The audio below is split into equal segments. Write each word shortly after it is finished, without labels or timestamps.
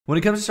When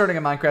it comes to starting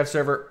a Minecraft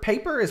server,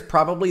 Paper is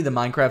probably the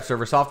Minecraft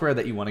server software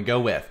that you want to go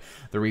with.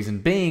 The reason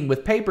being,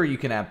 with Paper, you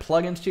can add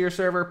plugins to your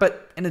server,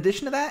 but in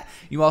addition to that,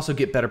 you also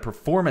get better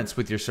performance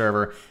with your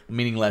server,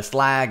 meaning less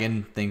lag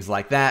and things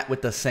like that,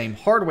 with the same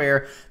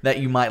hardware that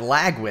you might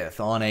lag with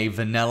on a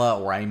vanilla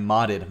or a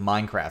modded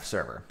Minecraft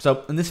server.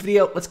 So in this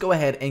video, let's go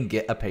ahead and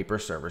get a Paper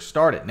server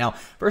started. Now,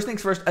 first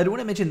things first, I do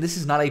want to mention this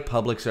is not a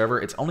public server.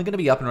 It's only going to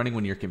be up and running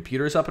when your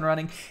computer is up and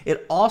running.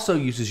 It also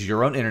uses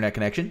your own internet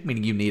connection,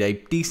 meaning you need a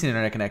decent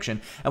internet connection.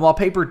 And while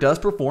Paper does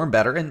perform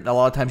better, and a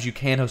lot of times you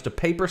can host a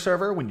Paper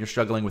server when you're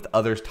struggling with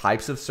other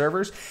types of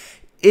servers,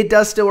 it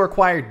does still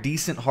require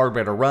decent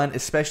hardware to run,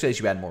 especially as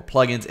you add more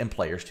plugins and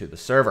players to the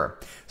server.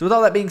 So with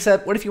all that being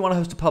said, what if you want to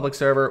host a public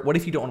server? What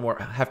if you don't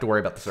have to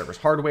worry about the server's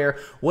hardware?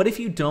 What if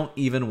you don't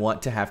even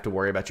want to have to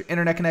worry about your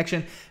internet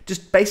connection?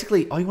 Just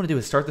basically, all you want to do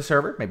is start the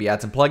server, maybe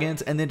add some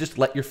plugins, and then just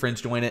let your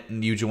friends join it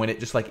and you join it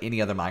just like any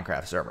other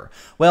Minecraft server.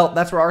 Well,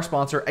 that's where our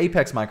sponsor,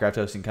 Apex Minecraft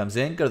Hosting, comes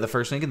in. Go to the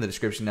first link in the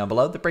description down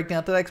below, the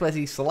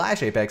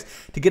breakdown.xyz/Apex,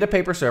 to get a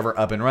Paper server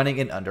up and running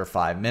in under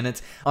 5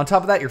 minutes. On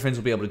top of that, your friends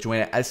will be able to join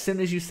it as soon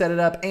as you set it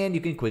up, and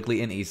you can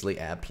quickly and easily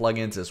add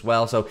plugins as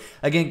well. So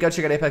again, go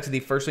check out Apex at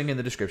the first link in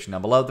the description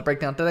down below, the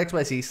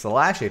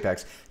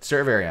breakdown.xyz/Apex, to start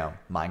your very own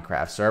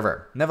Minecraft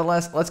server.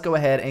 Nevertheless, let's go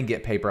ahead and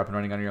get Paper up and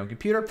running on your own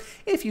computer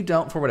if you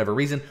don't, for whatever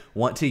reason,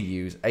 want to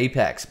use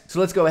Apex. So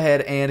let's go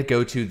ahead and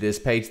go to this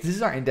page. This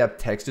is our in-depth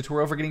text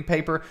tutorial for getting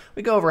Paper.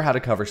 We go over how to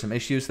cover some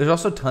issues. There's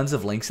also tons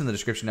of links in the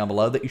description down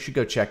below that you should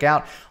go check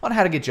out on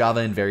how to get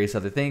Java and various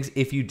other things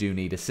if you do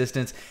need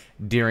assistance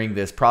during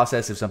this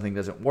process. If something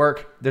doesn't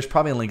work, there's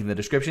probably a link in the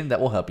description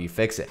that will help you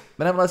fix it.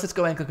 But nevertheless, let's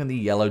go ahead and click on the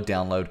yellow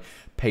download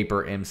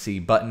Paper MC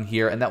button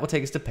here, and that will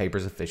take us to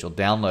Paper's official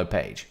download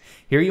page.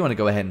 Here you want to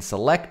go ahead and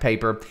select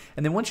Paper,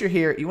 and then once you're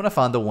here, you want to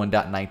find the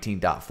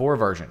 1.19.4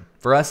 version.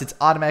 For us, it's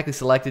automatically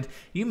selected.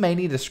 You may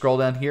need to scroll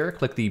down here,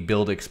 click the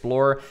Build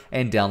Explorer,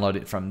 and download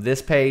it from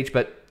this page,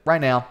 but right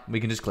now, we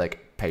can just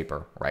click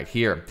Paper right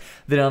here.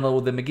 Then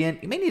download them again.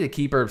 You may need to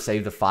keep or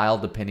save the file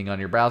depending on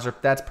your browser.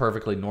 That's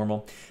perfectly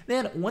normal.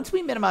 Then once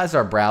we minimize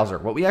our browser,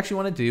 what we actually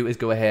want to do is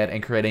go ahead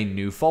and create a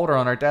new folder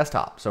on our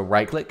desktop. So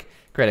right click,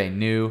 create a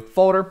new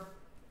folder.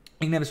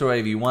 You can name this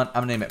whatever you want.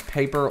 I'm going to name it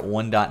Paper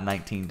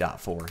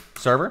 1.19.4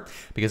 server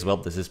because, well,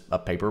 this is a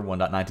Paper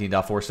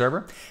 1.19.4 server.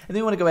 And then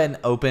we want to go ahead and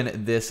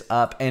open this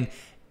up, and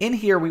in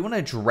here, we want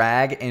to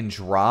drag and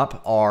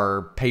drop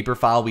our Paper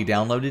file we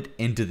downloaded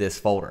into this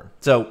folder.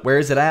 So where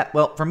is it at?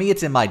 Well, for me,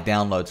 it's in my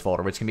downloads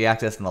folder, which can be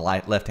accessed on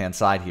the left-hand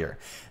side here.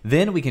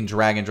 Then we can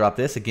drag and drop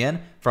this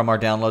again from our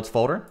downloads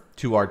folder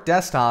to our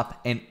desktop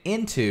and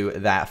into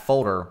that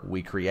folder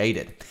we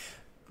created.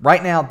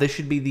 Right now, this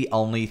should be the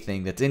only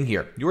thing that's in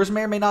here. Yours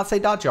may or may not say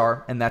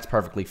 .jar, and that's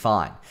perfectly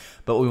fine.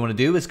 But what we want to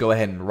do is go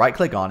ahead and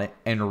right-click on it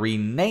and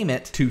rename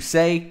it to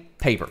say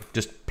Paper,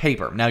 just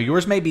Paper. Now,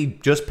 yours may be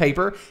just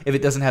Paper if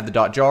it doesn't have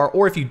the .jar,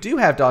 or if you do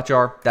have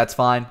 .jar, that's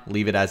fine.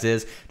 Leave it as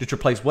is. Just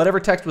replace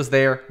whatever text was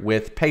there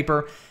with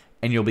Paper,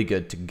 and you'll be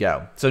good to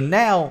go. So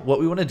now,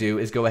 what we want to do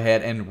is go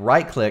ahead and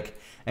right-click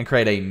and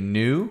create a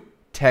new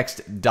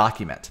text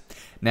document.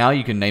 Now,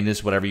 you can name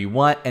this whatever you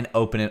want and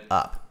open it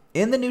up.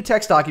 In the new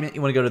text document,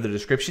 you want to go to the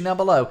description down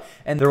below,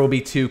 and there will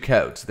be two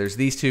codes. There's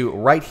these two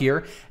right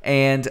here,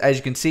 and as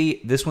you can see,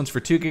 this one's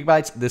for 2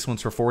 gigabytes, this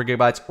one's for 4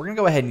 gigabytes. We're going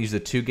to go ahead and use the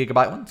 2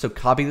 gigabyte one, so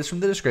copy this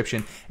from the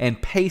description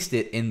and paste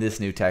it in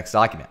this new text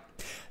document.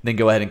 Then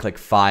go ahead and click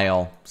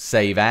File,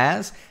 Save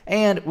As,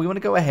 and we want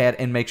to go ahead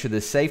and make sure the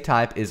save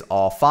type is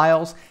all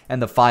files, and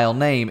the file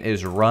name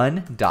is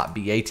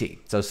run.bat.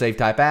 So save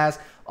type as,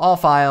 all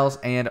files,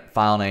 and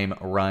file name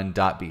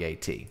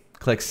run.bat.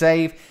 Click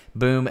Save.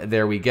 Boom,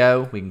 there we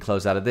go. We can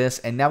close out of this,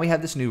 and now we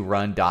have this new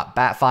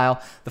run.bat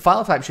file. The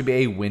file type should be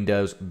a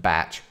Windows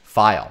batch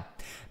file.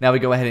 Now we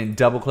go ahead and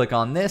double click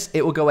on this.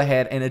 It will go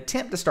ahead and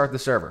attempt to start the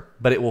server,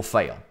 but it will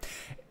fail.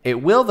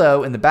 It will,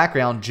 though, in the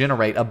background,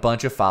 generate a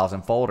bunch of files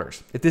and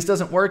folders. If this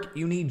doesn't work,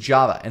 you need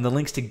Java, and the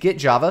links to get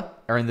Java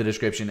are in the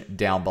description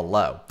down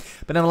below.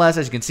 But nonetheless,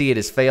 as you can see, it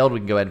has failed. We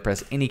can go ahead and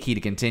press any key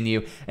to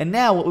continue. And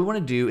now what we want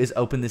to do is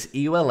open this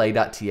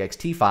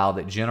eula.txt file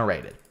that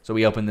generated. So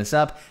we open this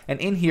up, and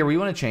in here we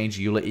want to change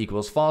eula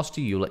equals false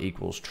to eula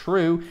equals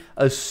true,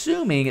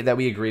 assuming that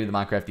we agree to the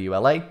Minecraft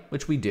EULA,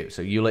 which we do.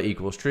 So eula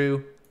equals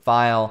true,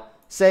 file,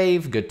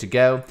 save, good to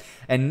go.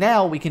 And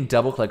now we can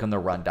double click on the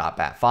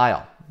run.bat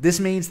file. This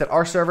means that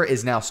our server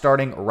is now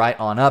starting right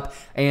on up,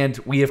 and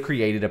we have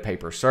created a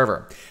Paper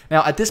server.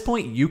 Now, at this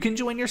point, you can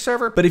join your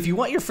server, but if you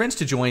want your friends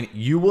to join,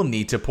 you will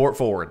need to port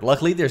forward.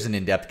 Luckily, there's an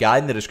in-depth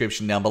guide in the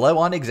description down below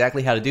on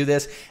exactly how to do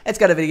this. It's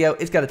got a video,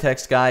 it's got a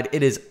text guide.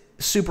 It is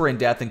super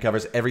in-depth and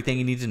covers everything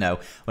you need to know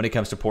when it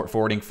comes to port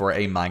forwarding for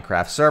a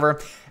Minecraft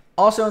server.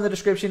 Also in the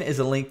description is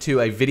a link to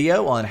a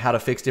video on how to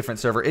fix different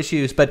server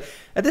issues. But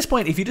at this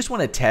point, if you just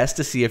want to test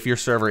to see if your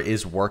server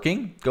is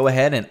working, go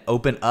ahead and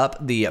open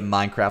up the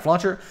Minecraft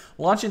launcher,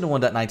 launch into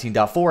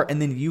 1.19.4,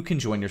 and then you can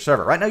join your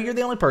server. Right now, you're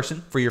the only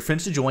person. For your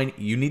friends to join,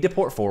 you need to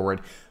port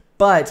forward.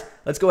 But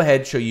let's go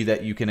ahead and show you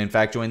that you can in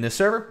fact join this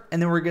server,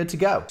 and then we're good to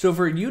go. So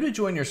for you to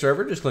join your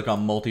server, just click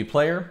on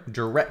multiplayer,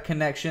 direct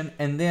connection,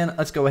 and then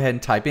let's go ahead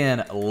and type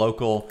in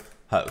local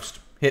host.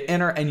 Hit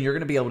enter, and you're going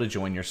to be able to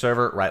join your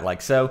server right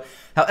like so.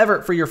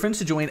 However, for your friends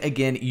to join,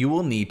 again, you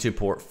will need to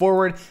port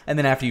forward, and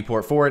then after you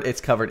port forward, it's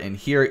covered in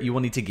here. You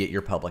will need to get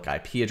your public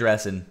IP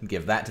address and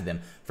give that to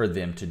them for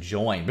them to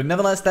join. But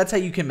nevertheless, that's how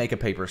you can make a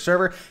paper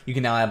server. You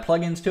can now add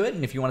plugins to it,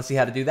 and if you want to see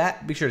how to do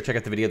that, be sure to check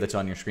out the video that's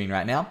on your screen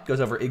right now. It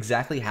goes over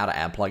exactly how to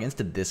add plugins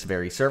to this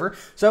very server.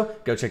 So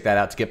go check that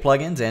out to get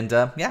plugins, and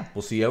yeah,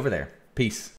 we'll see you over there. Peace.